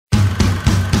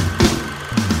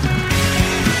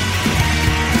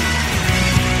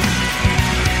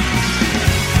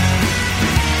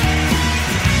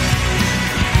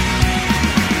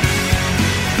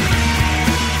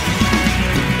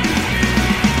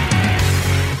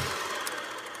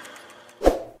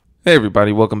Hey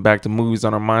everybody, welcome back to Movies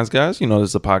on Our Minds, guys. You know, this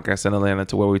is a podcast in Atlanta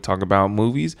to where we talk about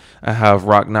movies. I have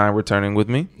Rock 9 returning with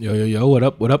me. Yo, what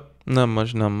up, what up? Not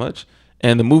much.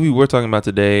 And the movie we're talking about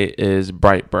today is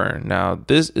Brightburn. Now,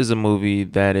 this is a movie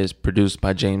that is produced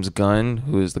by James Gunn,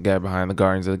 who is the guy behind the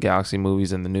Guardians of the Galaxy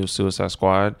movies and the new Suicide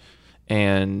Squad.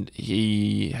 And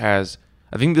he has,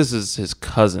 I think this is his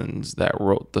cousins that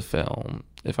wrote the film,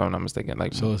 if I'm not mistaken.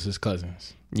 So it's his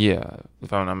cousins. Yeah,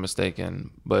 if I'm not mistaken.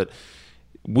 But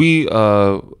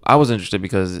I was interested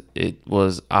because it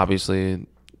was obviously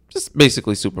just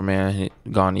basically Superman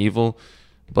gone evil,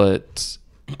 but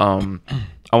I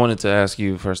wanted to ask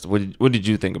you first, what did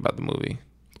you think about the movie?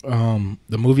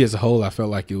 The movie as a whole, I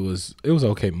felt like it was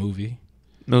okay movie.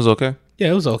 It was okay. Yeah,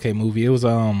 it was an okay movie. It was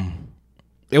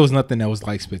nothing that was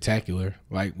like spectacular.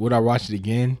 Like, would I watch it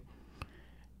again?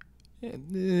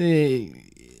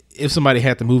 If somebody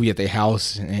had the movie at their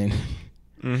house and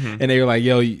and they were like,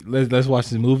 "Yo, let's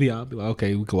watch this movie," I'll be like,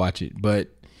 "Okay, we can watch it." But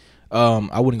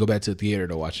I wouldn't go back to the theater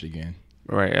to watch it again.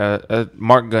 Right.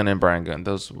 Mark Gunn and Brian Gunn.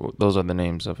 Those are the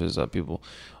names of his people.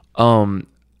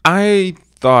 I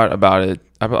thought about it.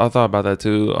 I thought about that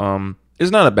too.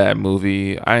 It's not a bad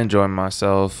movie. I enjoy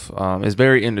myself. It's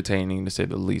very entertaining to say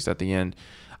the least. At the end,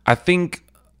 I think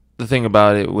the thing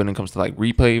about it when it comes to like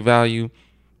replay value,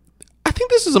 I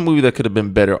think this is a movie that could have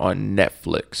been better on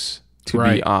Netflix. To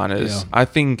be honest, I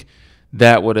think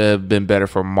that would have been better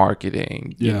for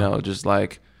marketing. You know, just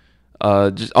like,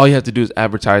 just all you have to do is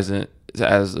advertise it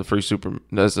as a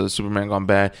Superman Gone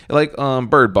Bad, like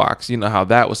Bird Box. You know how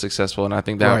that was successful, and I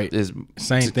think that is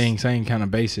same thing, same kind of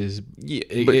basis. Yeah,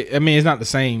 I mean, it's not the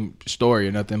same story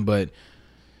or nothing, but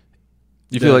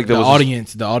you feel like the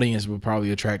audience would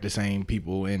probably attract the same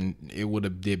people, and it would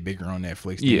have did bigger on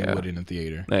Netflix than it would in the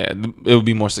theater. Yeah, it would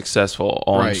be more successful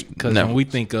on right. Because when we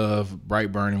think of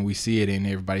Brightburn and we see it, and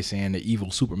everybody saying the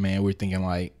evil Superman, we're thinking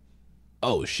like,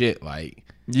 oh shit, like.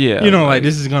 Yeah, you know, like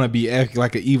this is gonna be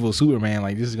like an evil Superman.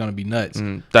 Like this is gonna be nuts.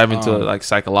 Dive into it like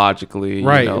psychologically,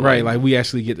 right? You know, right. Like we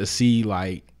actually get to see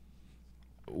like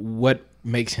what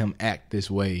makes him act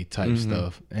this way, type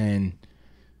stuff. And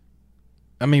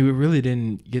I mean, we really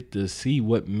didn't get to see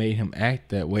what made him act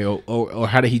that way, or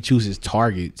how did he choose his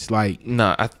targets. Like,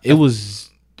 it was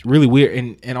really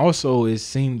weird, and also it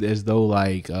seemed as though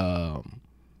like I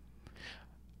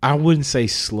wouldn't say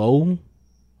slow.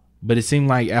 But it seemed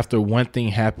like after one thing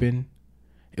happened,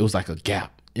 it was like a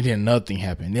gap. And then another thing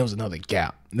happened. There was another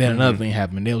gap. Then another thing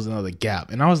happened. There was another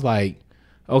gap. And I was like,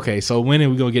 okay, so when are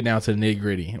we going to get down to the nitty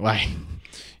gritty? Like,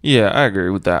 yeah, I agree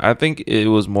with that. I think it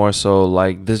was more so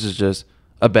like this is just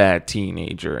a bad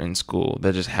teenager in school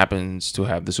that just happens to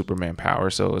have the Superman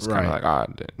power. So it's kind of like,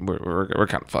 we're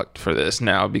kind of fucked for this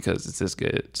now because it's this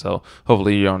good. So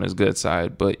hopefully you're on his good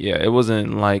side. But yeah, it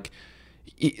wasn't like...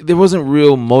 there wasn't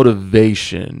real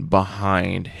motivation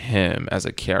behind him as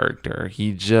a character.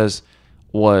 He was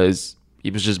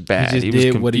just bad. He was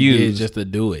confused. What he did just to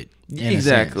do it.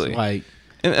 Exactly. Like,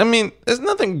 and I mean, there's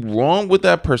nothing wrong with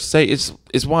that per se.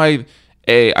 It's why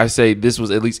I say this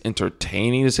was at least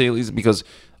entertaining to say at least, because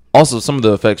also some of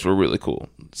the effects were really cool,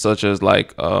 such as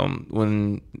like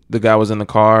when the guy was in the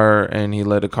car and he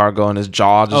let the car go and his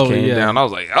jaw just came down. I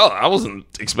was like, oh, I wasn't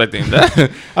expecting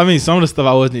that. I mean, some of the stuff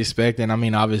I wasn't expecting. I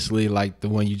mean, obviously, like the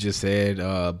one you just said,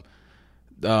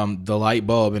 the light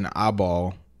bulb in the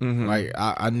eyeball. Like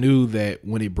I knew that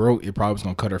when it broke, it probably was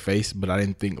gonna cut her face, but I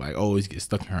didn't think like, oh, it's get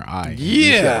stuck in her eye.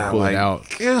 Yeah, pull it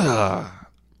out. Yeah.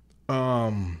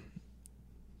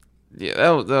 Yeah,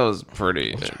 that was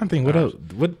pretty. I'm trying to think what else.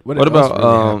 What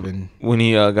about really when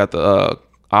he got the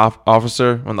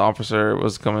officer, when the officer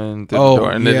was coming through the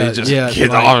door and then they just hit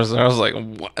the officer? I was like,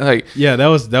 what? Like, yeah, that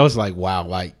was like, wow,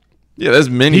 like, yeah, that's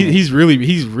many. He's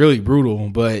really brutal,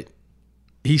 but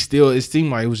he still, it seemed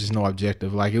like it was just no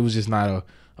objective. Like it was just not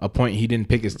a point. He didn't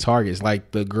pick his targets.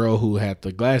 Like the girl who had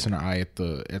the glass in her eye at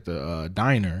the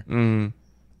diner.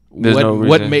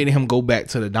 What made him go back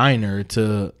to the diner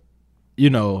to,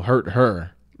 hurt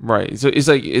her? Right. So it's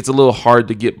like it's a little hard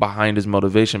to get behind his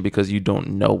motivation because you don't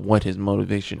know what his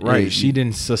motivation is. Right. She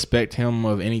didn't suspect him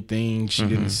of anything. She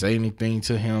didn't say anything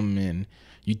to him, and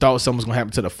you thought something was gonna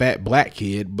happen to the fat black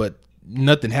kid, but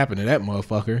nothing happened to that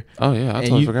motherfucker. Oh yeah, I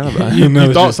totally forgot about it.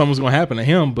 You thought something was gonna happen to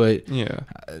him, but yeah,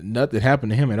 nothing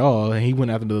happened to him at all. And he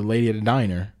went after the lady at the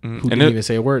diner who didn't even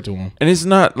say a word to him. And it's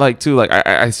not like too like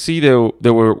I see there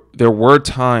were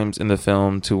times in the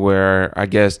film to where I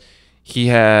guess he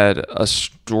had a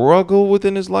struggle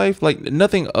within his life, like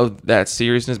nothing of that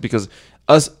seriousness, because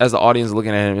us as the audience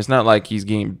looking at him, it's not like he's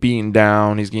getting beaten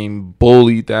down, he's getting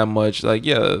bullied that much. Like,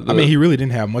 yeah, I mean, he really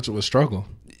didn't have much of a struggle.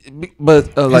 But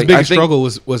his biggest struggle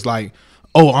was like,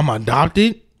 oh, I'm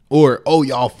adopted. Or, oh,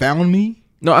 y'all found me?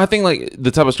 No, I think like the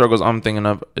type of struggles I'm thinking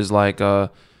of is like are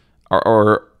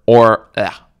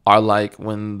like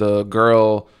when the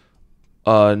girl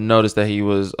noticed that he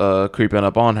was creeping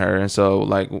up on her, and so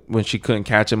like when she couldn't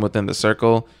catch him within the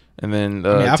circle, and then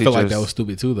I feel like that was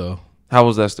stupid too, though. How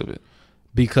was that stupid?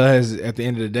 Because at the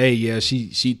end of the day, yeah,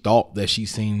 she thought that she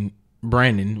seen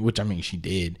Brandon, which I mean she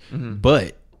did,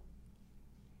 but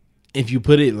if you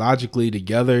put it logically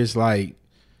together, it's like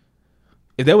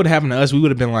if that would happen to us, we would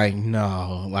have been like,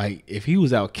 no, like if he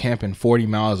was out camping 40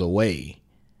 miles away,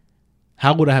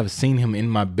 how would I have seen him in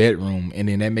my bedroom, and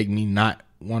then that make me not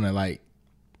want to like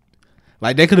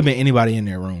that could have been anybody in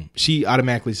their room. She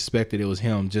automatically suspected it was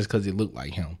him just because it looked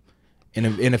like him.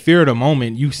 And in the fear of the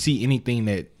moment, you see anything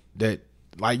that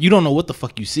like you don't know what the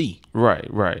fuck you see.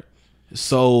 Right.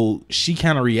 So she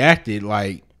kind of reacted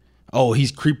like, oh,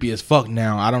 he's creepy as fuck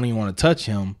now. I don't even want to touch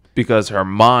him. Because her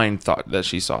mind thought that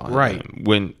she saw him. Right.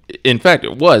 When in fact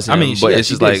it was him. I mean, but it's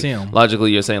just like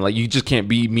logically you're saying like you just can't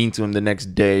be mean to him the next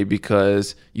day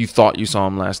because you thought you saw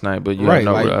him last night, but you have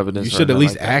no real evidence. You should at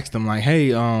least ask him like,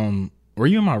 hey, were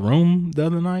you in my room the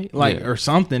other night? Like or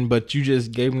something, but you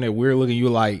just gave him that weird look and you were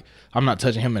like, I'm not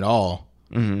touching him at all.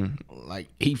 Mm-hmm. Like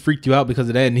he freaked you out because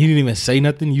of that and he didn't even say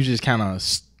nothing. You just kind of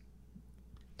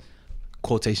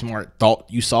quotation mark thought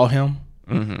you saw him.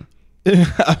 Mm-hmm.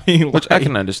 I mean, which I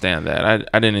can understand that.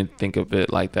 I didn't think of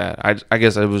it like that. I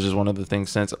guess it was just one of the things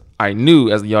since I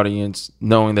knew as the audience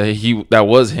knowing that that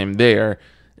was him there,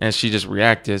 and she just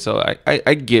reacted. So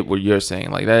I get what you're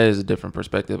saying. Like that is a different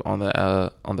perspective on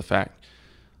the fact.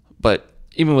 But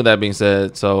even with that being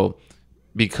said, so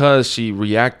because she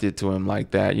reacted to him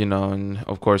like that, you know, and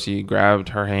of course he grabbed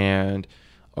her hand,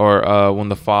 or when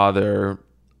the father.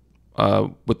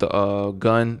 With the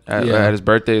gun at his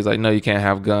birthday, is like, no, you can't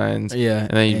have guns. Yeah,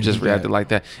 and then you just reacted like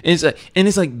that. And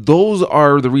it's like those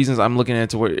are the reasons I'm looking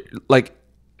at to where like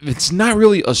it's not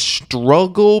really a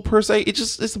struggle per se.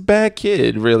 It's a bad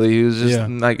kid, really. He was just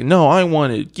like, no, I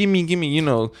want it. Give me, you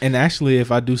know. And actually,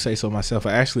 if I do say so myself,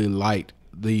 I actually liked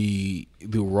the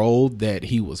role that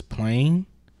he was playing,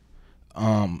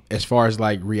 as far as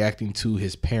like reacting to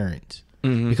his parents.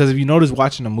 Mm-hmm. Because if you notice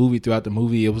watching the movie, throughout the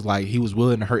movie, it was like he was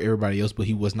willing to hurt everybody else, but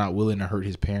he was not willing to hurt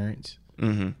his parents.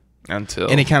 Mm-hmm.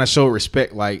 And it kind of showed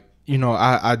respect. Like, you know,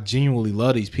 I genuinely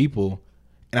love these people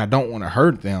and I don't want to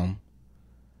hurt them.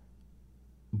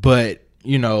 But,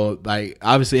 you know, like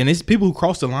obviously, and it's people who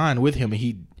cross the line with him and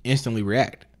he instantly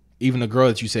react. Even the girl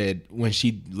that you said when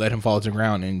she let him fall to the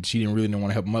ground and she didn't really want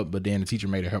to help him up, but then the teacher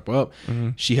made her help her up. Mm-hmm.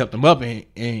 She helped him up and,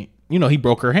 you know, he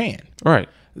broke her hand. Right.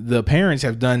 The parents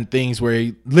have done things where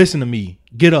he, listen to me,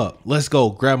 get up, let's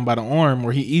go, grab him by the arm,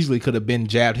 where he easily could have been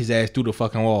jabbed his ass through the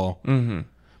fucking wall. Mm-hmm.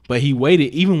 But he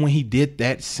waited. Even when he did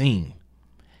that scene,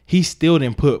 he still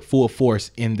didn't put full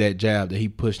force in that jab that he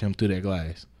pushed him through that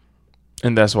glass.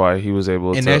 And that's why he was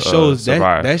able to that shows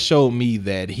survive. That showed me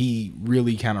that he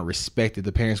really kind of respected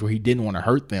the parents, where he didn't want to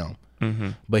hurt them. Mm-hmm.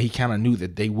 But he kind of knew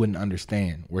that they wouldn't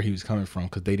understand where he was coming from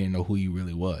because they didn't know who he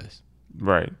really was.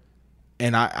 Right.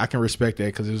 And I can respect that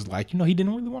because it was like, you know, he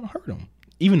didn't really want to hurt him.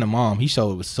 Even the mom, he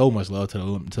showed so much love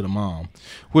to the mom.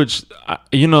 Which,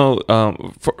 you know,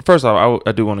 first off,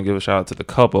 I do want to give a shout out to the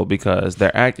couple because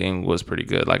their acting was pretty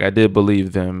good. Like I did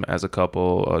believe them as a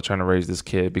couple trying to raise this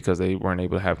kid because they weren't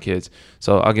able to have kids.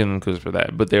 So I'll give them kudos for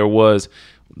that. But there was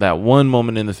that one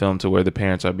moment in the film to where the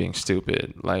parents are being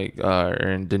stupid, like or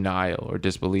in denial or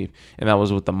disbelief. And that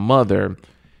was with the mother.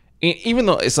 Even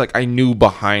though it's like I knew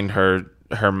behind her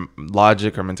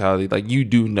logic, her mentality, like you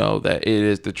do know that it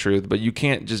is the truth, but you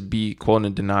can't just be quote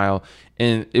in denial.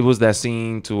 And it was that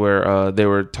scene to where they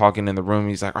were talking in the room.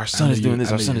 He's like, our son is doing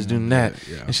this, our son is doing that.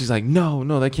 Yeah. And she's like, no,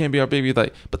 that can't be our baby.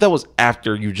 Like, but that was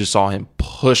after you just saw him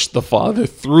push the father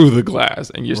through the glass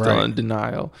and you're still in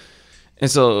denial. And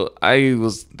so I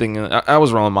was thinking, I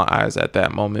was rolling my eyes at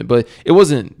that moment, but it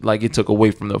wasn't like it took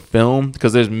away from the film,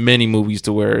 because there's many movies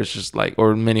to where it's just like,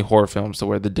 or many horror films to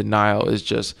where the denial is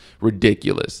just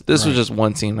ridiculous. This was just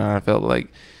one scene that I felt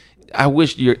like I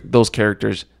wish those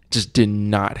characters just did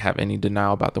not have any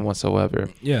denial about them whatsoever.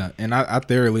 Yeah, and I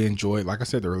thoroughly enjoyed, like I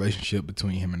said, the relationship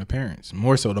between him and the parents,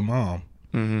 more so the mom.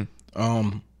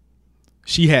 Mm-hmm.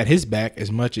 She had his back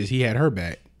as much as he had her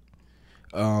back.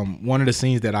 One of the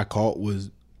scenes that I caught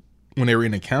was when they were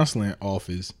in the counseling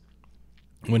office,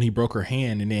 when he broke her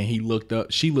hand and then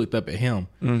she looked up at him,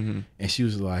 mm-hmm. and she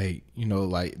was like, you know,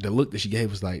 like the look that she gave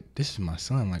was like, this is my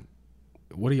son. Like,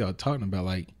 what are y'all talking about?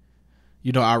 Like,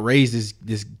 you know, I raised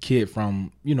this kid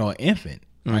from, you know, an infant.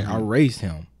 Mm-hmm. Like I raised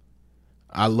him.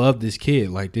 I love this kid.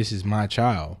 Like, this is my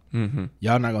child. Mm-hmm.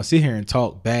 Y'all not gonna sit here and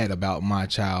talk bad about my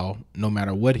child, no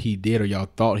matter what he did or y'all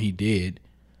thought he did.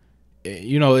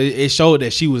 it showed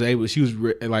that she was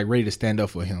like ready to stand up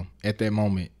for him at that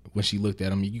moment when she looked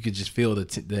at him. You could just feel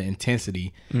the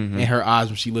intensity in her eyes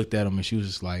when she looked at him, and she was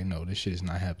just like, no, this shit is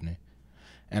not happening.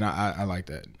 And I like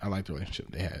that. I like the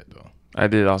relationship they had, though. I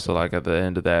did also like at the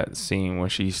end of that scene when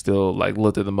she still like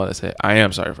looked at the mother and said, "I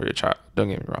am sorry for your child. Don't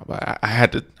get me wrong, but I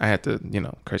had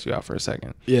to curse you out for a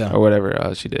second, yeah, or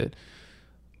whatever she did."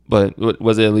 But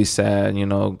was it at least sad,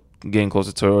 getting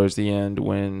closer towards the end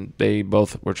when they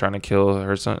both were trying to kill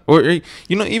her son, or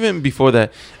even before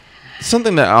that?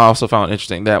 Something that I also found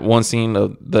interesting, that one scene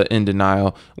of the in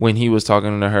denial when he was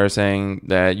talking to her saying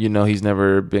that, he's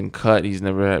never been cut, he's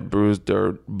never had bruised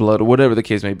or blood or whatever the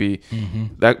case may be.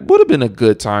 Mm-hmm. That would have been a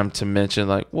good time to mention,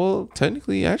 like, well,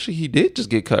 technically, actually, he did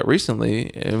just get cut recently.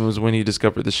 It was when he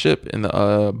discovered the ship in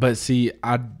the. But see,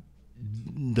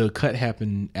 the cut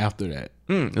happened after that.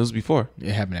 It was before.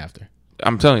 It happened after.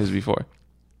 I'm telling you, it was before.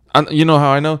 You know how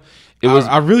I know? It was.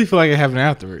 I really feel like it happened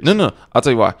afterwards. No. I'll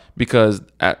tell you why. Because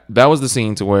that was the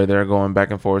scene to where they're going back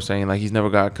and forth saying like he's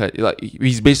never got cut. Like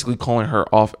he's basically calling her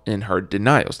off in her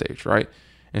denial stage, right?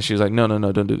 And she was like, no,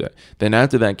 don't do that. Then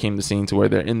after that came the scene to where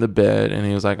they're in the bed and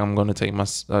he was like, I'm going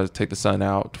to take the son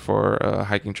out for a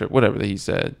hiking trip, whatever that he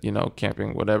said,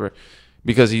 camping, whatever.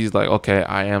 Because he's like, okay,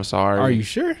 I am sorry. Are you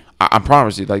sure? I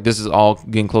promise you, like this is all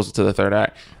getting closer to the third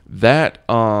act. That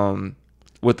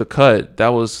with the cut, that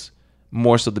was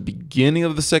more so the beginning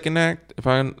of the second act, if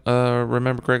I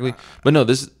remember correctly. But no,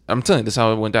 I'm telling you, this is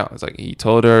how it went down. It's like he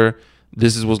told her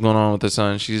this is what's going on with the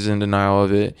son. She's in denial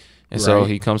of it. And so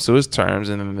he comes to his terms,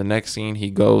 and then the next scene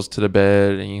he goes to the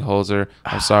bed and he holds her.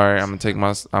 I'm sorry, I'm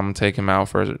gonna take him out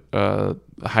for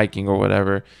hiking or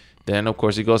whatever. Then of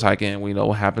course he goes hiking, and we know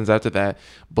what happens after that.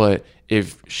 But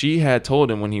if she had told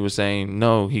him when he was saying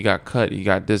no, he got cut, he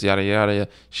got this, yada yada,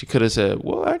 she could have said,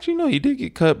 well, actually no, he did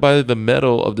get cut by the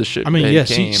metal of the ship. I mean, yeah,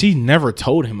 she never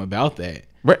told him about that.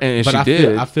 Right, and but she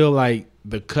did. I feel like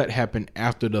the cut happened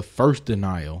after the first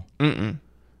denial.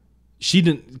 She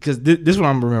didn't, because this is what I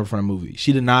remember from the movie.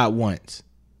 She denied once,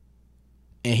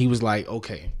 and he was like,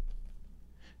 okay,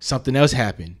 something else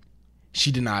happened.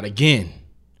 She denied again.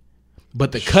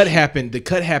 But the cut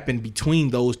happened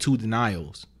between those two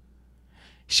denials.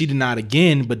 She denied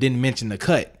again, but didn't mention the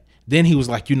cut. Then he was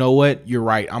like, you know what? You're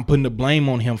right. I'm putting the blame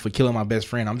on him for killing my best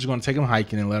friend. I'm just going to take him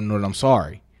hiking and let him know that I'm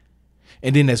sorry.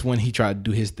 And then that's when he tried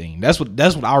to do his thing. That's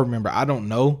what I remember. I don't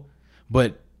know,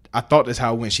 but I thought that's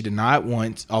how it went. She denied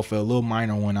once off a little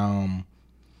minor one.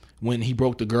 When he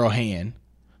broke the girl's hand,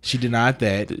 she denied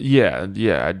that. Yeah,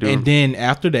 I do. And then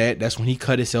after that, that's when he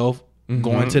cut himself.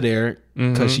 Going to there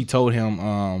because she told him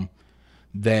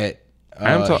that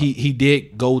he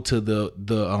did go to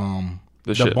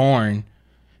the barn.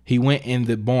 He went in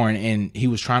the barn and he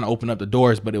was trying to open up the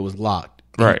doors, but it was locked.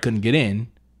 Right, he couldn't get in.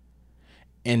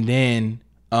 And then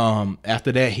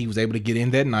after that, he was able to get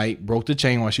in that night. Broke the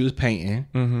chain while she was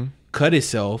painting. Cut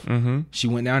himself. She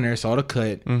went down there, saw the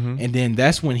cut, and then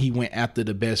that's when he went after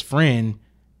the best friend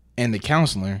and the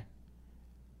counselor.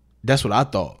 That's what I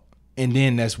thought. And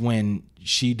then that's when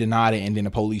she denied it, and then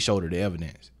the police showed her the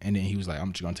evidence. And then he was like,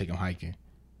 I'm just going to take him hiking.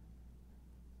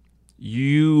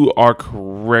 You are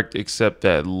correct, except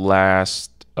that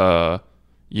last,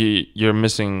 you're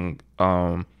missing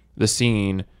the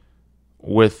scene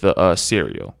with the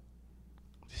cereal.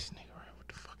 This nigga right with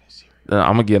the fucking cereal.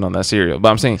 I'm going to get on that cereal. But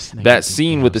I'm saying that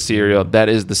scene with the cereal, that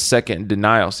is the second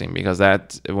denial scene, because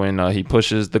that's when he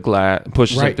pushes him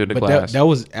through the glass. That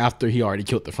was after he already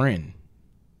killed the friend.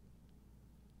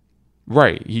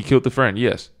 Right, he killed the friend.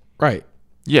 Yes, right.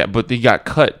 Yeah, but he got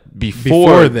cut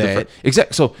before that.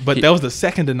 Exactly. So, but that was the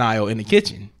second denial in the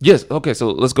kitchen. Yes. Okay.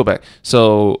 So let's go back.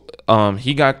 So,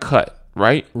 he got cut,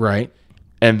 right? Right.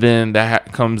 And then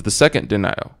comes the second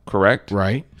denial. Correct.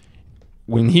 Right.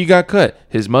 When he got cut,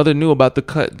 his mother knew about the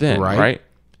cut then, right?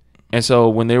 And so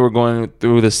when they were going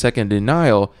through the second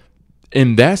denial,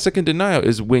 in that second denial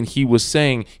is when he was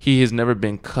saying he has never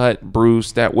been cut, bruised,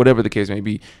 stabbed, whatever the case may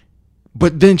be.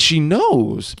 But then she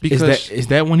knows, because is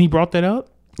that when he brought that up?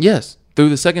 Yes, through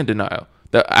the second denial.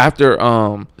 After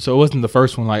so it wasn't the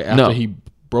first one, like after he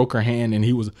broke her hand and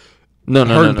he was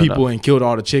hurting people and killed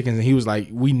all the chickens, and he was like,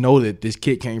 we know that this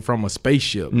kid came from a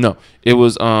spaceship. No, it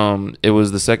was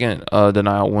the second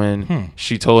denial when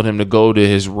she told him to go to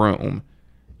his room,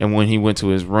 and when he went to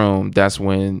his room, that's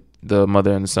when the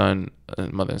mother and the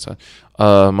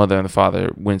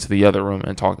father went to the other room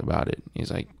and talked about it. He's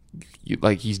like,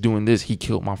 he's doing this. He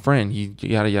killed my friend. He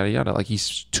yada yada yada. Like,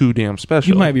 he's too damn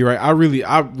special. You might be right. I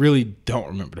really don't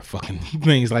remember the fucking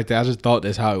things like that. I just thought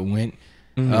that's how it went.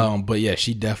 But yeah,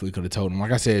 she definitely could have told him.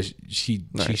 Like I said, she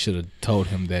should have told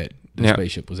him that the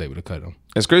spaceship was able to cut him.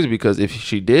 It's crazy because if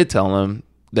she did tell him,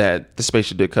 that the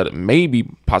spaceship did cut it. Maybe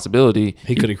possibility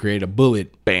He could have created a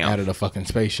bullet Bam. out of the fucking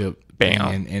spaceship.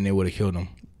 Bam. And it would have killed him.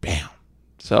 Bam.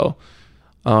 So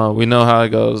we know how it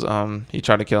goes. He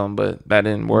tried to kill him, but that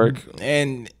didn't work.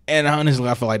 And honestly,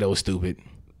 I feel like that was stupid.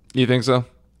 You think so?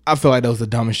 I feel like that was the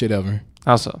dumbest shit ever.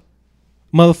 How so?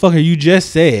 Motherfucker, you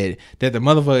just said that the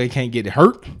motherfucker can't get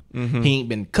hurt. He ain't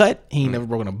been cut. He ain't never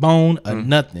broken a bone or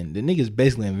nothing. The nigga's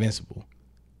basically invincible.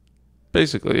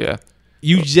 Basically, yeah.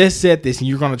 You just said this, and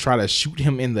you're gonna try to shoot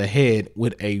him in the head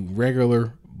with a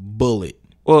regular bullet.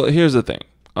 Well, here's the thing.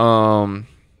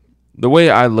 The way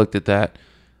I looked at that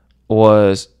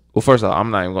was, well, first of all,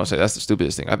 I'm not even gonna say that's the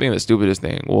stupidest thing. I think the stupidest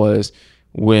thing was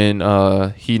when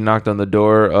he knocked on the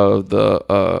door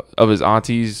of his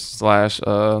auntie's slash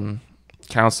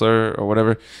counselor or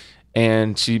whatever,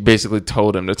 and she basically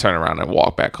told him to turn around and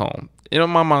walk back home. You know,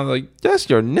 my mom's like, that's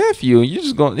your nephew. You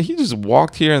just going? He just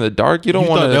walked here in the dark. You don't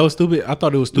want to. That was stupid. I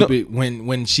thought it was stupid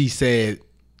when she said,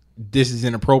 "This is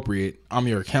inappropriate. I'm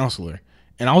your counselor,"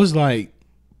 and I was like,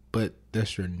 "But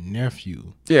that's your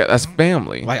nephew." Yeah, that's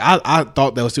family. Like I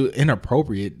thought that was too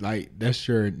inappropriate. Like that's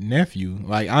your nephew.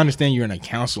 Like I understand you're in a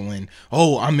counseling.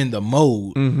 Oh, I'm in the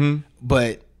mode.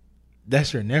 But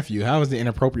that's your nephew. How is it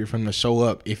inappropriate for him to show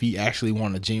up if he actually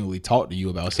wanted to genuinely talk to you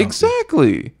about something?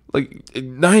 Exactly. Like,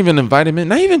 not even invite him in.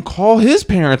 Not even call his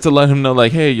parents to let him know,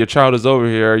 like, hey, your child is over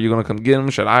here. Are you going to come get him?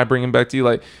 Should I bring him back to you?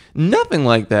 Like, nothing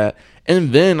like that.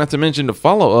 And then, not to mention the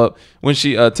follow-up, when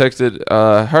she texted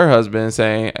her husband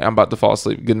saying, I'm about to fall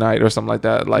asleep, good night, or something like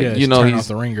that. Like, yeah, you know, he's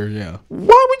the ringer, yeah.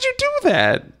 Why would you do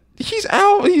that? He's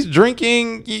out. He's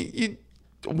drinking.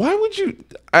 Why would you?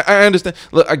 I understand.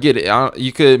 Look, I get it.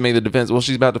 You could make the defense. Well,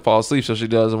 she's about to fall asleep, so she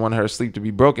doesn't want her sleep to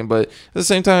be broken. But at the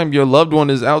same time, your loved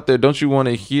one is out there. Don't you want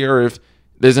to hear if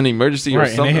there's an emergency or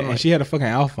something? And she had a fucking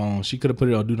iPhone. She could have put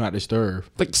it on Do Not Disturb.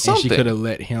 Like something. And she could have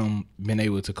let him been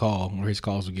able to call, or his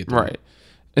calls would get through. Right.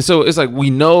 And so it's like we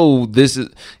know this is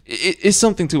it's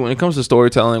something too when it comes to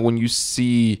storytelling. When you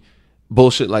see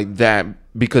bullshit like that,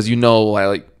 because you know,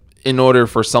 like in order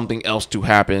for something else to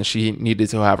happen, she needed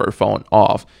to have her phone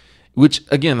off. Which,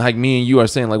 again, like me and you are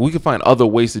saying, like we could find other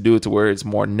ways to do it to where it's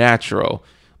more natural.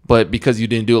 But because you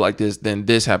didn't do it like this, then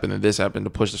this happened and this happened to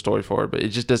push the story forward. But it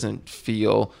just doesn't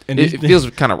feel, it feels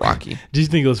kind of rocky. Do you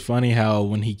think it was funny how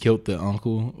when he killed the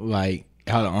uncle, like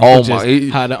how the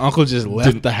uncle just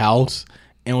left the house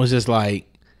and was just like,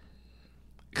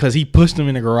 because he pushed him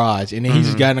in the garage and then he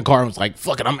just got in the car and was like,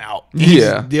 fuck it, I'm out. And he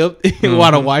just dipped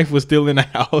while the wife was still in the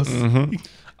house.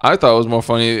 I thought it was more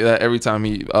funny that every time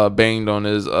he banged on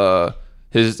his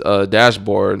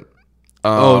dashboard, the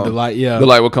light, the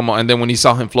light would come on, and then when he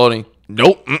saw him floating,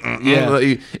 nope,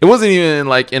 it wasn't even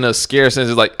like in a scare sense.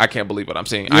 It's like I can't believe what I'm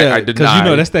seeing. Yeah, I did because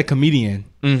not. that's that comedian,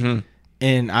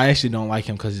 and I actually don't like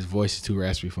him because his voice is too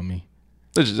raspy for me.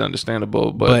 Which is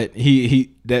understandable, but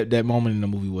he that moment in the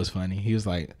movie was funny. He was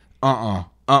like,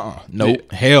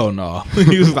 nope, hell no.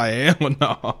 He was like, hell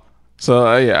no. So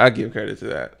I give credit to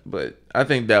that, but I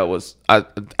think that was I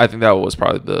think that was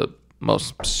probably the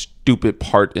most stupid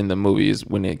part in the movie is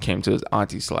when it came to his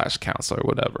auntie / counselor or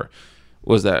whatever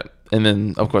was that, and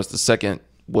then of course the second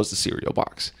was the cereal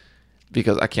box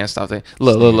because I can't stop thinking.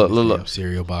 Look,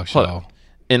 cereal box, y'all.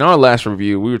 In our last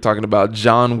review, we were talking about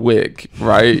John Wick,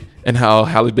 right? And how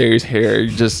Halle Berry's hair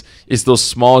it's those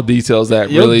small details that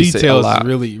really say a lot.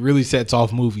 really sets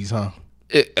off movies, huh?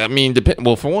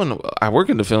 Well, for one, I work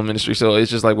in the film industry, so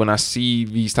it's just like when I see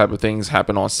these type of things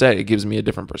happen on set, it gives me a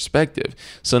different perspective.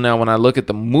 So now when I look at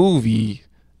the movie,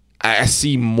 I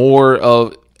see more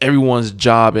of everyone's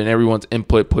job and everyone's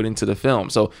input put into the film.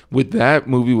 So with that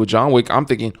movie with John Wick, I'm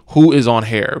thinking, who is on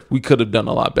hair? We could have done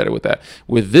a lot better with that.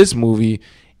 With this movie,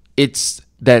 it's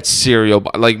that cereal.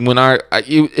 Like when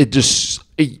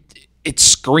it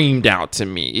screamed out to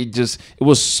me. It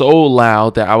was so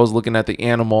loud that I was looking at the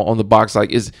animal on the box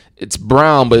like, it's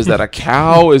brown, but is that a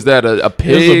cow? Is that a pig?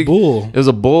 It was a bull. It was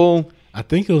a bull? I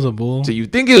think it was a bull. So you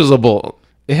think it was a bull?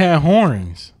 It had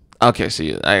horns. Okay,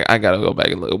 see, I gotta go back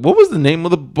and look. What was the name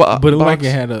of the box? But it like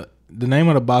it had the name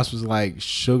of the box was like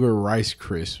Sugar Rice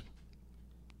Crisp.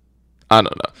 I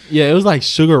don't know. Yeah, it was like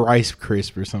Sugar Rice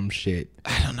Crisp or some shit.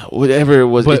 I don't know. Whatever it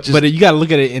was. But you got to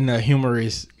look at it in the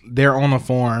humorous. They're on a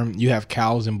farm. You have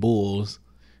cows and bulls.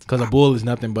 Because a bull is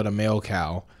nothing but a male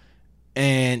cow.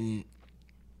 And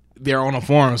they're on a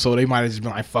farm, so they might have just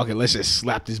been like, fuck it, let's just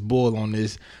slap this bull on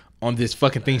this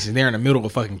fucking thing since they're in the middle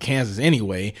of fucking Kansas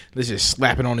anyway. Let's just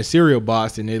slap it on the cereal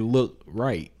box and it looked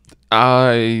right.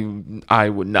 I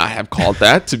would not have called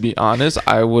that, to be honest.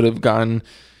 I would have gone...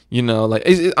 like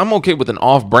I'm okay with an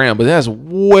off-brand, but that's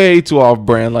way too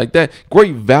off-brand. Like that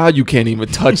Great Value can't even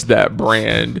touch that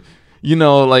brand. You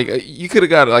know, like you could have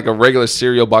got like a regular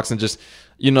cereal box and just,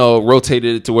 you know,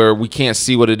 rotated it to where we can't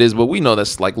see what it is, but we know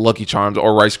that's like Lucky Charms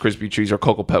or Rice Krispie treats or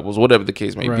Cocoa Pebbles, whatever the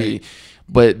case may be.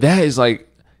 But that is like,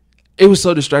 it was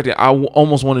so distracting. I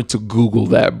almost wanted to Google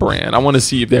that brand. I want to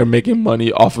see if they're making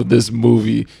money off of this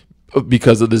movie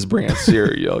because of this brand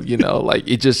cereal. You know, like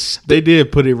it just, they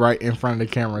did put it right in front of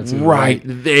the camera too. Right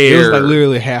there. It was like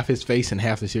literally half his face and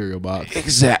half the cereal box.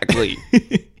 Exactly.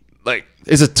 Like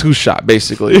it's a 2-shot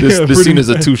basically. This scene is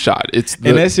a 2-shot.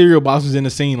 And that cereal box was in the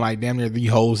scene like damn near the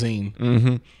whole scene.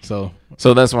 Mm-hmm. So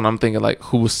that's when I'm thinking like,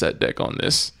 who set deck on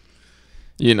this?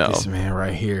 You know, this man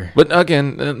right here. But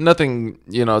again, nothing,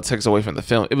 you know, takes away from the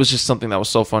film. It was just something that was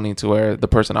so funny to where the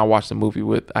person I watched the movie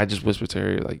with, I just whispered to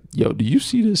her like, "Yo, do you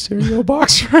see this cereal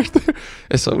box right there?"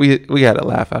 And so we had a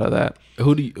laugh out of that.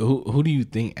 Who do you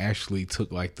think actually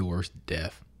took like the worst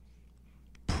death?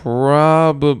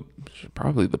 Probably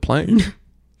the plane.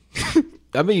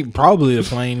 I mean, probably the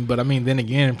plane, but I mean, then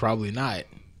again, probably not.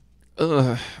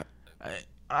 I'm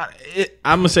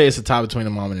gonna say it's a tie between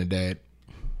the mom and the dad.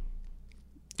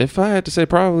 If I had to say,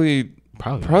 probably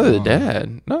the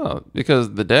dad. No,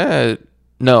 because the dad.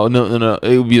 No.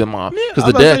 It would be the mom.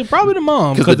 Because the dad, probably the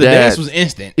mom. Because the dad's was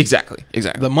instant. Exactly.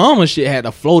 The mama shit had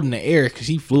to float in the air because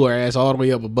she flew her ass all the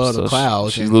way up above the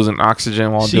clouds. She's losing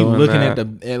oxygen while doing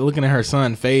that. Looking at her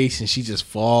son's face, and she just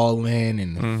falling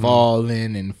and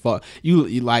falling and fall. You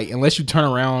like, unless you turn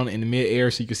around in the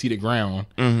midair so you can see the ground,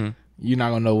 you're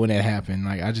not gonna know when that happened.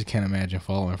 Like, I just can't imagine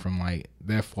falling from like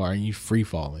that far and you free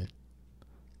falling.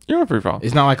 You're a free fall.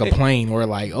 It's not like a plane where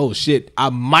like, oh shit, I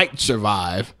might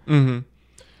survive.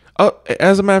 Oh,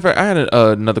 as a matter of fact, I had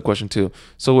another question too.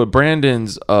 So with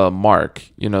Brandon's mark,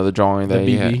 you know, the drawing that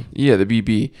he had, the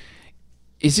BB,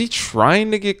 is he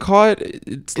trying to get caught?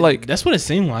 It's like, that's what it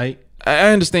seemed like.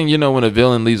 I understand, you know, when a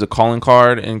villain leaves a calling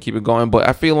card and keep it going, but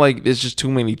I feel like there's just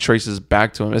too many traces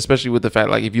back to him, especially with the fact,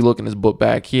 like, if you look in his book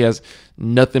back, he has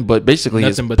nothing but basically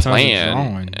his plan. Tons of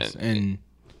drawings and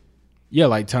yeah,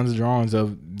 like tons of drawings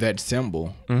of that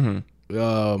symbol.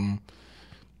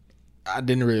 I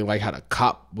didn't really like how the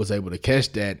cop was able to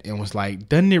catch that and was like,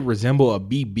 doesn't it resemble a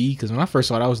BB? Because when I first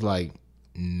saw it, I was like,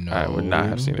 no. I would not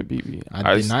have seen a BB.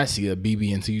 I did not see a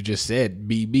BB until you just said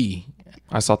BB.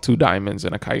 I saw 2 diamonds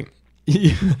and a kite.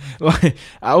 Like,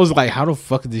 I was like, how the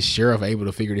fuck is this sheriff able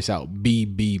to figure this out?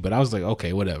 BB. But I was like,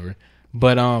 okay, whatever.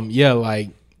 But yeah, like,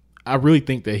 I really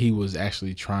think that he was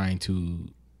actually trying to,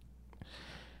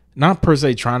 not per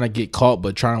se trying to get caught,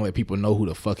 but trying to let people know who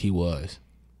the fuck he was.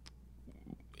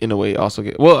 In a way, also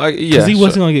get because he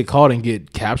wasn't gonna get caught and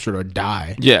get captured or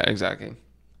die. Yeah, exactly.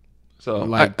 So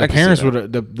like the parents were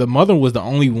the mother was the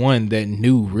only one that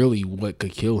knew really what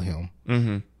could kill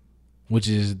him, which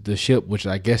is the ship, which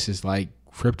I guess is like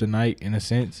kryptonite in a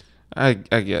sense. I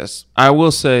guess I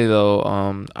will say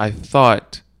though, I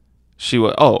thought she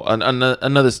was. Oh,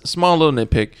 another small little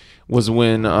nitpick was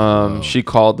when she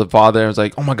called the father and was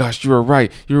like, "Oh my gosh, you were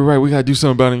right. We gotta do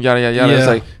something about him." Yada yada yada. Yeah. It's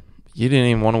like, you didn't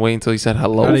even want to wait until he said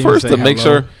hello first to make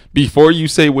sure before you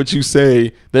say what you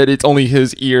say that it's only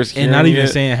his ears hearing and not even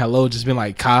saying hello, just being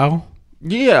like, Kyle.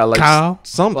 Yeah, like Kyle,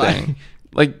 something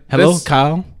like hello,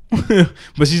 Kyle.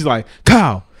 But she's like,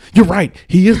 Kyle, you're right.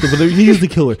 He is the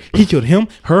killer. He killed him,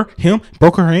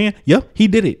 broke her hand. Yep, he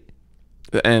did it.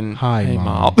 And hi,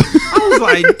 mom. I was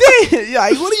like, damn,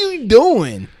 like, what are you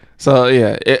doing? So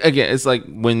yeah, again, it's like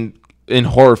when in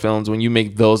horror films, when you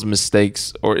make those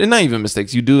mistakes, or not even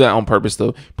mistakes, you do that on purpose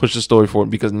to push the story forward.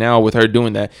 Because now with her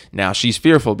doing that, now she's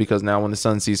fearful because now when the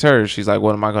son sees her, she's like,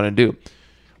 what am I going to do?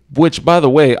 Which, by the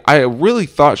way, I really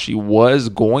thought she was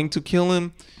going to kill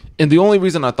him. And the only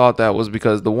reason I thought that was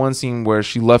because the one scene where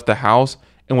she left the house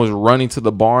and was running to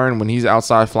the barn when he's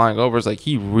outside flying over, it's like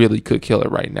he really could kill her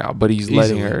right now, but he's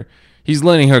letting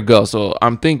her go. So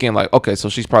I'm thinking like, okay, so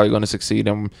she's probably going to succeed.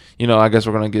 And, you know, I guess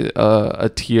we're going to get a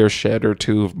tear shed or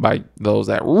two by those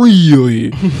that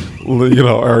really, you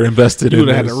know, are invested in this. You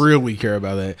would have had to really care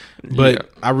about that. But yeah.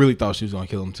 I really thought she was going to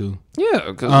kill him too.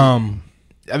 Yeah.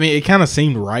 I mean, it kind of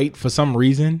seemed right for some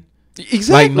reason.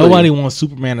 Exactly. Like, nobody wants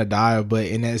Superman to die, but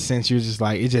in that sense, you're just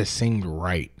like, it just seemed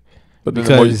right. But then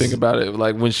the more you think about it,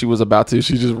 like when she was about to,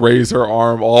 she just raised her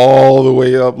arm all the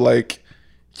way up, like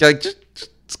just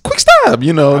quick stab,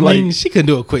 you know. I mean, she could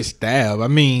do a quick stab. I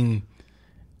mean,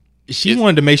 she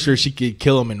wanted to make sure she could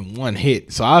kill him in one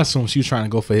hit. So I assume she was trying to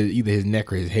go for either his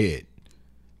neck or his head.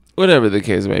 Whatever the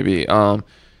case may be. I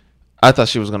thought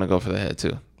she was going to go for the head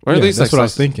too. Or at least that's what I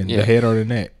was thinking, the head or the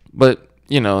neck. But,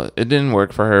 you know, it didn't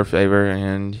work for her favor,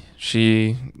 and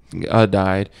she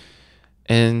died.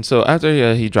 And so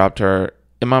after he dropped her,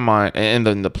 in my mind, and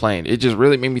then the plane, it just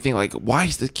really made me think, like, why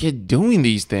is the kid doing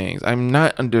these things? I'm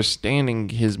not understanding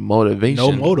his motivation.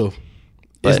 No motive.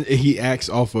 But, he acts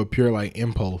off of pure like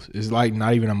impulse. It's like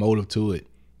not even a motive to it.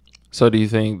 so do you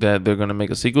think that they're gonna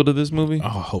make a sequel to this movie? Oh,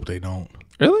 I hope they don't.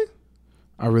 Really?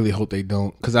 I really hope they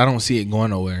don't, because I don't see it going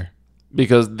nowhere.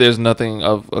 Because there's nothing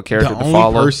of a character The to only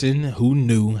follow. person who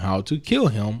knew how to kill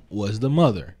him was the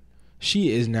mother.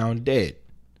 She is now dead.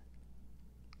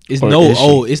 It's Or no is she?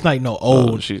 old. It's like no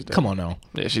old. She's dead. Come on now.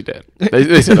 Yeah, she's dead.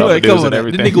 They said all the Like, news come on and now. The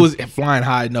everything. nigga was flying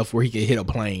high enough where he could hit a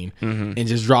plane Mhm. and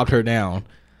just dropped her down.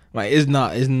 Like it's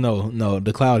not. It's no.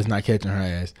 The cloud is not catching her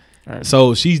ass. All right.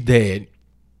 So she's dead.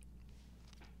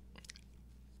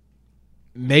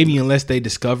 Maybe unless they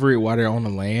discover it while they're on the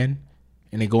land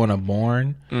and they go in a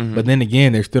barn. Mhm. But then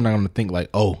again, they're still not going to think like,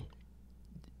 oh,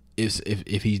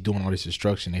 if he's doing all this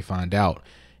destruction, they find out,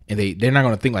 and they're not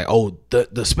going to think like, oh,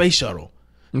 the space shuttle,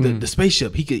 the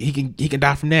spaceship, he can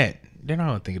die from that. They're not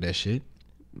going to think of that shit.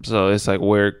 So it's like,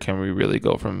 where can we really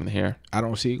go from here? I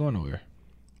don't see it going nowhere.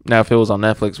 Now, if it was on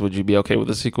Netflix, would you be okay with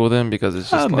the sequel then? Because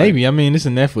it's just like, Maybe. I mean, it's a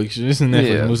Netflix. It's a Netflix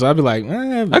Yeah. movie, so I'd be like,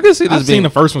 I can see this I've seen being-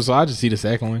 the first one, so I just see the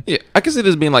second one. yeah, I can see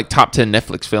this being like top 10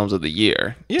 Netflix films of the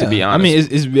year. Yeah, To be honest, I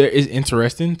mean, it's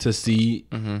interesting to see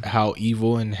Mhm. how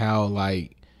evil and how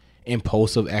like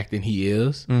impulsive acting he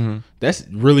is. Mhm. That's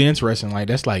really interesting. Like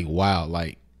that's like wow,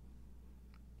 like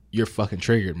you're fucking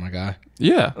triggered, my guy.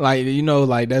 yeah, Like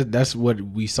like that's what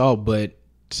we saw, but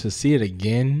to see it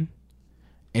again,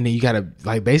 and then you gotta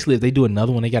like basically if they do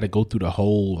another one, they gotta go through the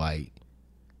whole like.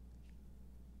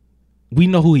 We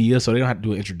know who he is, so they don't have to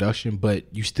do an introduction. But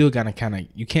you still gotta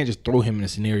you can't just throw him in a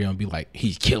scenario and be like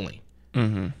he's killing.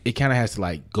 hmm It kind of has to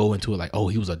like go into it like, oh,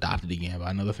 he was adopted again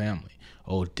by another family.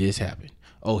 Oh, this happened.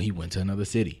 Oh, he went to another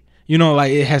city.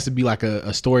 Like it has to be like a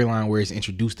storyline where it's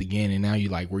introduced again, and now you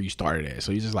like where you started at.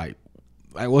 So you're just like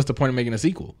what's the point of making a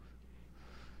sequel?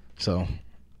 So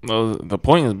Well, the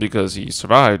point is because he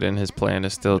survived and his plan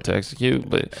is still to execute.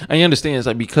 But I understand it's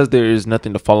like because there is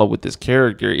nothing to follow with this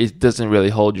character, it doesn't really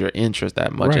hold your interest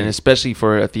that much. Right. And especially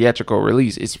for a theatrical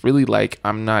release, it's really like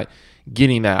I'm not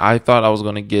getting that. I thought I was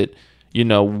going to get,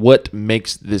 what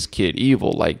makes this kid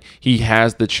evil. Like he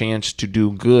has the chance to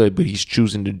do good, but he's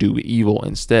choosing to do evil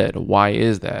instead. Why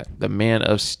is that? The Man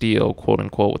of Steel, quote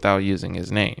unquote, without using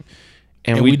his name.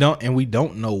 and we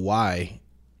don't know why.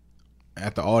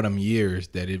 After all them years,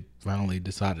 that it finally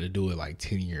decided to do it like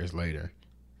 10 years later.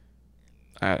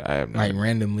 I have no Like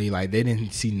randomly, like they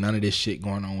didn't see none of this shit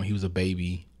going on when he was a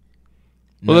baby.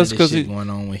 Well, None that's of this 'cause shit he- going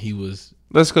on when he was.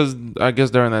 That's because I guess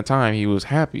during that time he was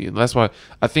happy. That's why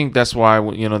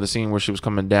the scene where she was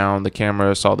coming down, the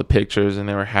camera saw the pictures and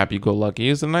they were happy-go-lucky.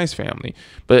 It's a nice family,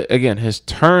 but again, his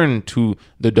turn to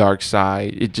the dark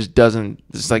side, it just doesn't.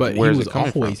 It's like But he where's was it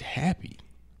coming always from? happy.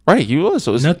 Right, he was.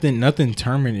 So it's Nothing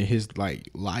terminated his like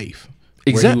life.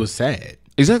 Where Exact- he was sad.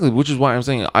 exactly, which is why I'm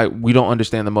saying we don't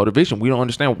understand the motivation. We don't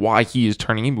understand why he is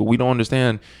turning evil. We don't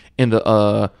understand in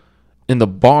the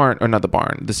barn, or not the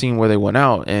barn, the scene where they went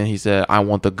out and he said, I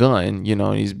want the gun,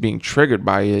 and he's being triggered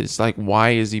by it. It's like,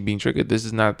 why is he being triggered? This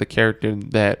is not the character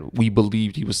that we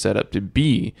believed he was set up to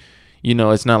be.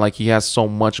 It's not like he has so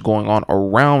much going on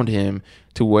around him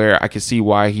to where I can see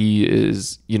why he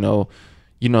is,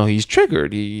 he's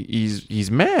triggered.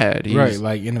 He's mad. Right.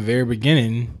 Like in the very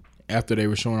beginning, after they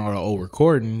were showing all the old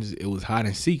recordings, it was hide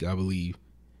and seek, I believe.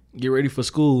 Get ready for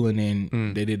school, and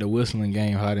then they did the whistling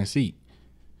game, hide and seek.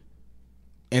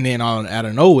 And then out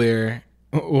of nowhere,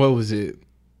 what was it?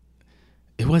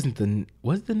 It wasn't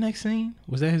was it the next scene?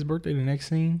 Was that his birthday? The next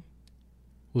scene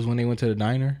was when they went to the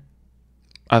diner.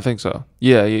 I think so.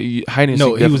 Yeah, hiding.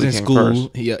 No, he was in came school.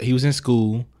 first. He was in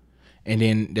school, and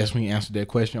then that's when he answered that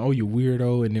question. Oh, you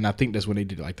weirdo! And then I think that's when they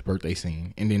did like the birthday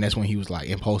scene, and then that's when he was like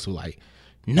impulsive, like,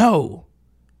 no.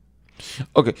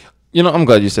 Okay. I'm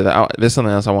glad you said that. There's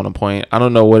something else I want to point. I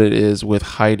don't know what it is with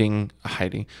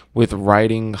with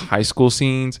writing high school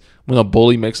scenes when a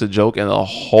bully makes a joke and the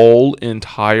whole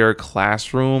entire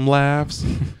classroom laughs,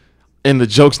 and the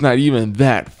joke's not even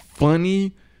that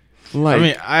funny. Like, I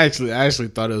mean, I actually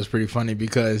thought it was pretty funny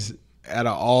because out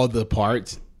of all the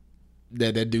parts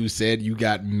that dude said, you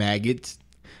got maggots.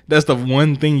 That's the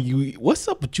one thing what's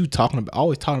up with you talking about?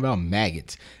 Always talking about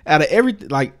maggots. Out of everything,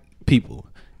 like people,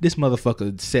 this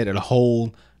motherfucker said a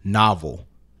whole novel.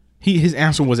 His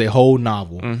answer was a whole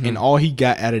novel, and all he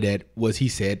got out of that was he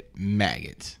said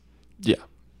maggots. yeah.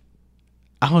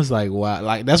 I was like, wow.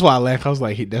 Like, that's why I laughed. I was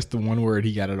like, that's the one word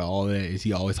he got out of all that is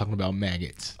he always talking about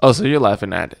maggots. Oh, so you're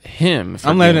laughing at him?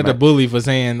 I'm laughing at the bully for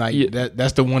saying like Yeah.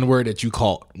 that's the one word that you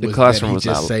caught. The classroom was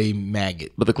just not say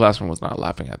maggot. but the classroom was not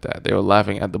laughing at that. They were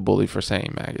laughing at the bully for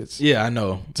saying maggots. Yeah, I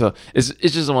know. So it's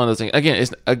just one of those things. Again,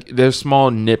 there's small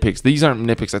nitpicks. These aren't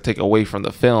nitpicks that take away from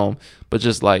the film, but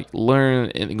just like learn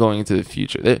and going into the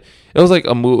future. It was like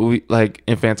a movie like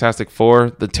in Fantastic Four,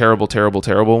 the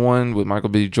terrible one with Michael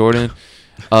B. Jordan.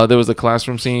 There was a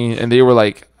classroom scene, and they were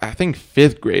like, I think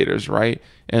 5th graders, right?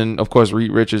 And of course,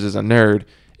 Reed Richards is a nerd,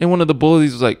 and one of the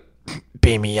bullies was like,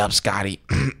 "Beam me up, Scotty,"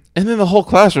 and then the whole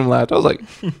classroom laughed. I was like,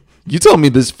 "You tell me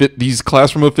these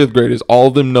classroom of 5th graders, all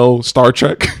of them know Star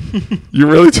Trek? You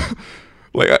really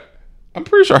I'm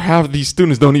pretty sure half of these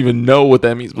students don't even know what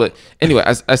that means." But anyway,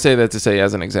 I say that to say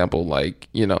as an example, like,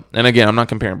 you know, and again, I'm not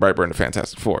comparing Brightburn to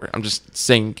Fantastic Four. I'm just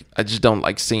saying I just don't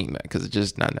like seeing that because it's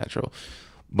just not natural.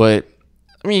 But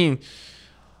I mean,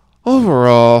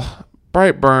 overall,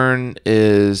 Brightburn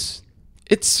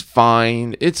it's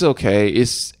fine. It's okay.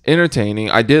 It's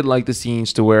entertaining. I did like the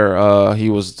scenes to where he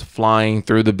was flying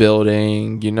through the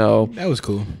building, you know. That was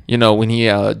cool. You know, when he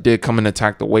did come and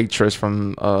attack the waitress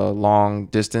from a long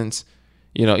distance,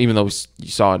 you know, even though you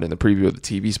saw it in the preview of the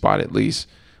TV spot at least.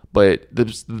 But the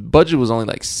budget was only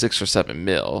like 6 or 7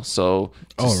 mil. So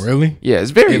oh, really? Yeah,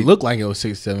 it's very. It looked like it was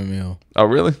 6-7 mil. Oh,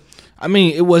 really? I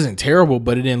mean, it wasn't terrible,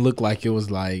 but it didn't look like it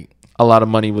was like a lot of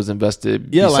money was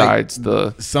invested. Yeah, besides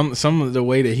like some of the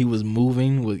way that he was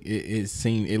moving was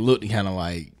it looked kind of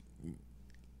like,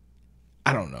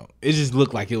 I don't know. It just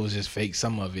looked like it was just fake.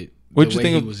 Some of it. What you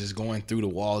think? He was just going through the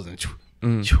walls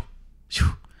and.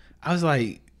 I was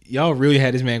like, y'all really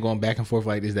had this man going back and forth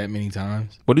like this that many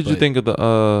times. What did you think of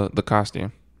the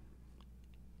costume?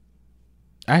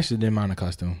 I actually didn't mind the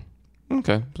costume.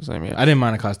 Okay, the same. Yeah, I didn't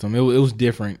mind the costume. It was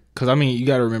different because I mean, you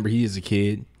got to remember he is a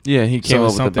kid. Yeah, he came up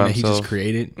with something that he himself. just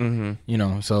created. Mm-hmm. You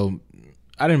know, so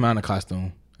I didn't mind the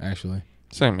costume actually.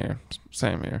 Same here.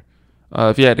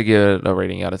 If you had to give it a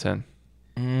rating out of 10,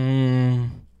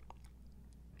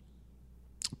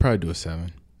 probably do a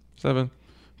 7. 7.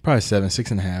 Probably 7,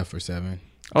 6.5 or 7.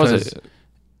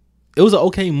 It was an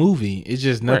okay movie. It's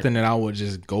just nothing that I would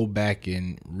just go back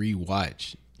and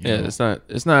rewatch. Yeah, know?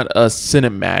 It's not a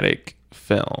cinematic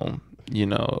film, you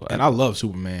know. And I love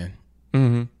Superman.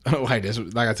 Mm-hmm. Like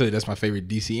I tell you, that's my favorite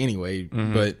DC anyway.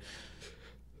 Mm-hmm. But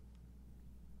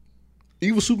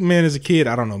even Superman as a kid,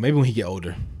 I don't know. Maybe when he get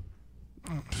older.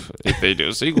 If they do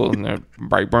a sequel, and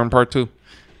Brightburn Part 2.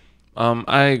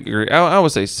 I agree. I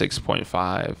would say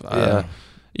 6.5.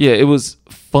 Yeah, it was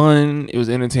fun. It was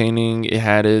entertaining. It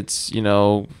had its, you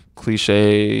know,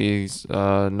 cliches.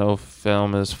 No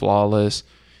film is flawless.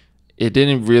 It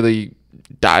didn't really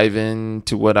dive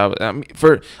into what I mean,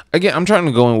 I'm trying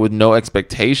to go in with no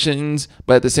expectations,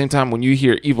 but at the same time, when you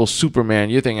hear evil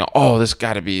Superman, you're thinking, oh, this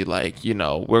got to be like, you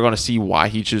know, we're going to see why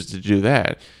he chooses to do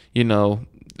that, you know,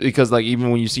 because like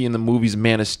even when you see in the movies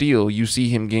Man of Steel, you see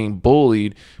him getting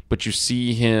bullied, but you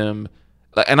see him,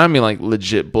 and I mean like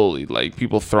legit bullied, like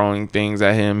people throwing things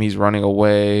at him, he's running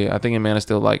away. I think in Man of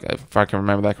Steel, like if I can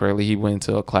remember that correctly, he went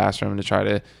into a classroom to try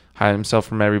to hide himself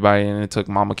from everybody, and it took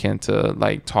Mama Kent to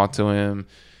like talk to him.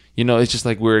 You know, it's just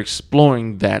like we're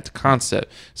exploring that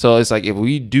concept. So it's like if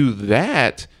we do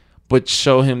that, but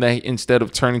show him that instead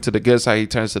of turning to the good side, he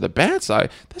turns to the bad side,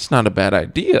 that's not a bad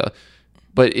idea.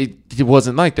 But it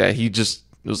wasn't like that. He just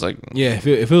was like, yeah, if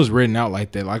it was written out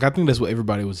like that, like I think that's what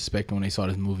everybody was expecting when they saw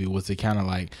this movie, was to kind of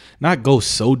like not go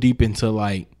so deep into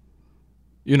like,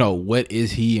 you know, what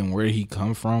is he and where did he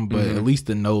come from, but at least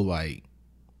to know like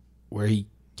where he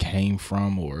came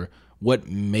from or what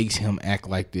makes him act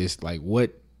like this, like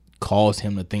what caused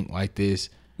him to think like this.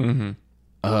 Yeah,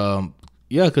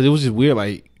 because it was just weird.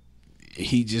 Like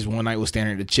he just one night was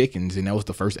staring at the chickens, and that was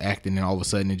the first act, and then all of a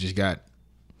sudden it just got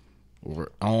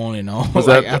on and on. Was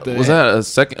that a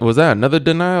second? Was that another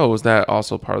denial? Or was that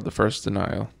also part of the first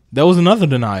denial? That was another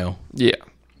denial. Yeah,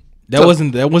 that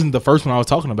wasn't the first one I was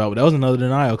talking about, but that was another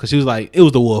denial because she was like, it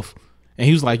was the wolf, and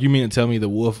he was like, you mean to tell me the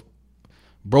wolf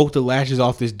broke the lashes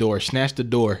off this door, snatched the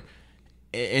door,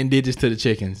 and did this to the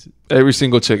chickens? Every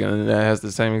single chicken that has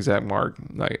the same exact mark.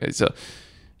 Like, so,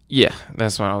 yeah,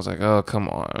 that's when I was like, oh, come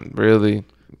on, really?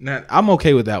 Now, I'm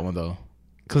okay with that one though,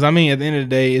 because I mean, at the end of the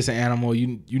day, it's an animal.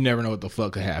 You never know what the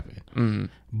fuck could happen.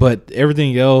 But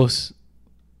everything else,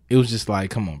 it was just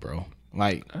like, come on, bro.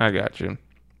 Like, I got you.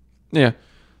 Yeah.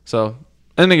 So,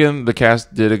 and again, the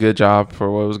cast did a good job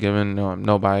for what was given.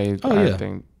 Nobody, I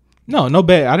think. No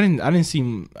bad. I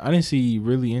didn't see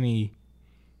really any.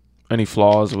 any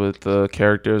flaws with the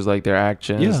characters, like their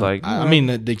actions? Yeah, Like, I mean,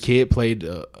 the kid played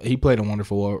he played a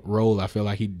wonderful role. I feel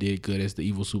like he did good as the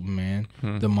evil Superman.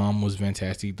 The mom was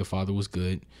fantastic. The father was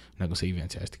good. I'm not gonna say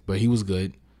fantastic, but he was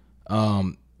good.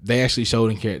 They actually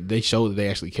showed and care. They showed that they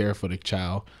actually care for the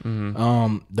child.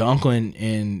 The uncle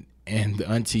and the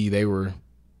auntie, they were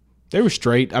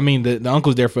straight. I mean, the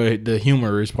uncle's there for the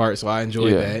humorous part, so I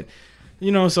enjoyed that.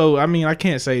 You know, so I mean, I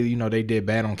can't say they did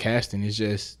bad on casting. It's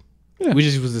just we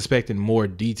just was expecting more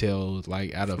details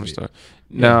like out of it.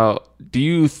 Now, do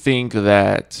you think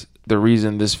that the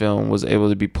reason this film was able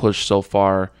to be pushed so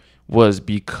far was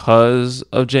because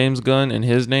of James Gunn and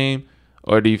his name,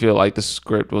 or do you feel like the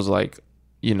script was like,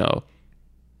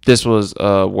 this was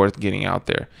worth getting out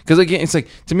there? Because again, it's like,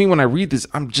 to me, when I read this,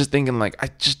 I'm just thinking like, I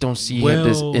just don't see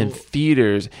this in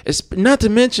theaters. It's not to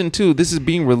mention too, this is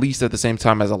being released at the same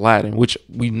time as Aladdin, which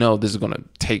we know this is gonna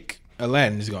take.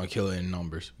 Aladdin is gonna kill it in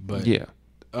numbers, but yeah,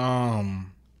 I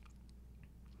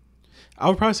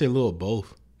would probably say a little of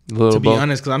both. To be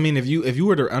honest, because I mean, if you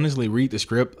were to honestly read the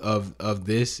script of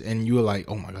this and you were like,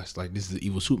 oh my gosh, like this is the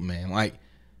evil Superman, like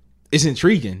it's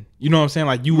intriguing. You know what I'm saying?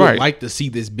 Like you would like to see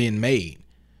this being made.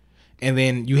 And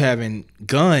then you having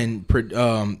Gunn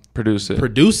produce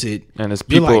it, and it's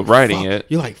people writing it.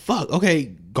 You're like, fuck, okay,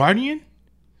 Guardian.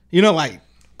 Like,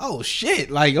 oh shit,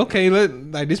 like okay,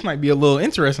 like this might be a little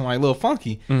interesting, like a little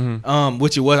funky.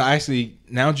 Which it was. I actually,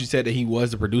 now that you said that he was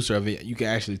the producer of it, you can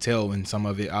actually tell in some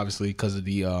of it, obviously because of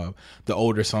the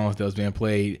older songs that was being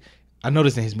played. I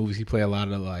noticed in his movies he play a lot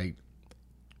of like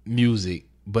music.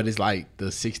 But it's like the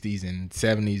 60s and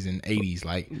 70s and 80s.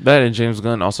 Like that, and James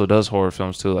Gunn also does horror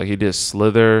films too. Like he did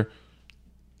Slither.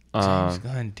 James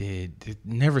Gunn did.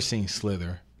 Never seen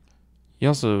Slither. He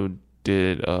also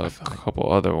did a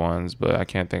couple other ones, but I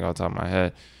can't think off the top of my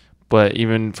head. But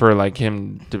even for like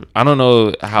him, I don't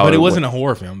know how. But it wasn't a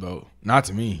horror film though. Not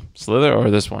to me. Slither or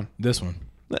this one? This one.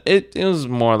 It was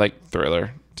more like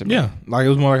thriller. Yeah, like it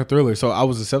was more like a thriller. So I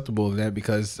was acceptable of that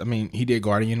because I mean he did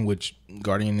Guardian, which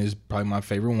Guardian is probably my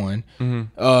favorite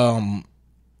one.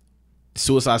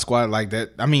 Suicide Squad, like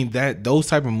that. I mean those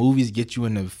type of movies get you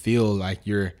in the feel like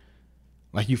you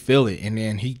feel it. And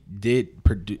then he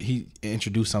he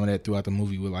introduced some of that throughout the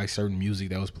movie with like certain music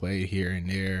that was played here and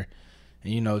there,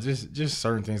 and just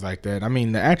certain things like that. I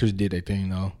mean the actors did their thing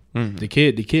though. The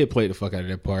kid played the fuck out of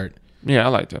that part. Yeah, I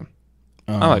liked him.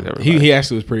 I like that. He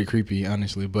actually was pretty creepy,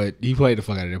 honestly, but he played the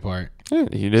fuck out of that part. Yeah,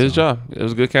 he did his job. It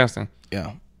was good casting.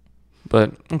 Yeah.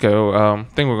 But okay, I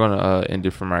think we're gonna end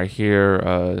it from right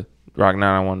here. Rock 9,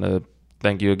 I want to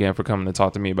thank you again for coming to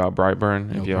talk to me about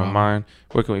Brightburn. If you don't mind,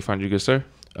 where can we find you, good sir?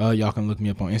 Y'all can look me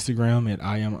up on Instagram at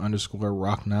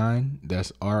 @Iam_Rock9.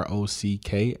 That's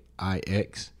ROCKIX.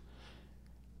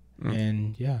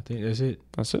 And yeah, I think that's it.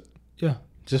 That's it. Yeah,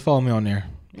 just follow me on there.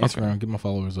 Instagram, get my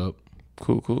followers up.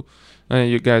 Cool.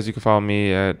 You guys, you can follow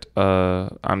me at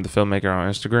I'm the Filmmaker on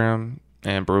Instagram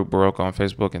and Baruch Baroque on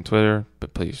Facebook and Twitter.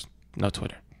 But please, no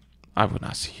Twitter. I will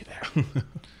not see you there.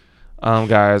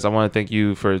 Guys, I want to thank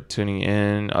you for tuning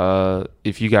in.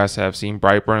 If you guys have seen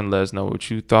Brightburn, let us know what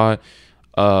you thought.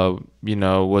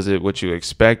 Was it what you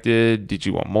expected? Did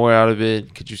you want more out of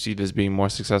it? Could you see this being more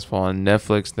successful on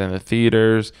Netflix than the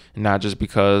theaters? And not just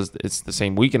because it's the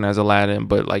same weekend as Aladdin,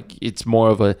 but like it's more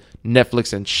of a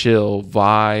Netflix and chill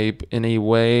vibe in a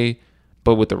way,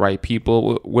 but with the right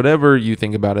people. Whatever you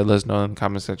think about it, let us know in the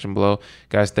comment section below.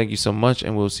 Guys, thank you so much,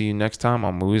 and we'll see you next time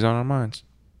on Movies on Our Minds.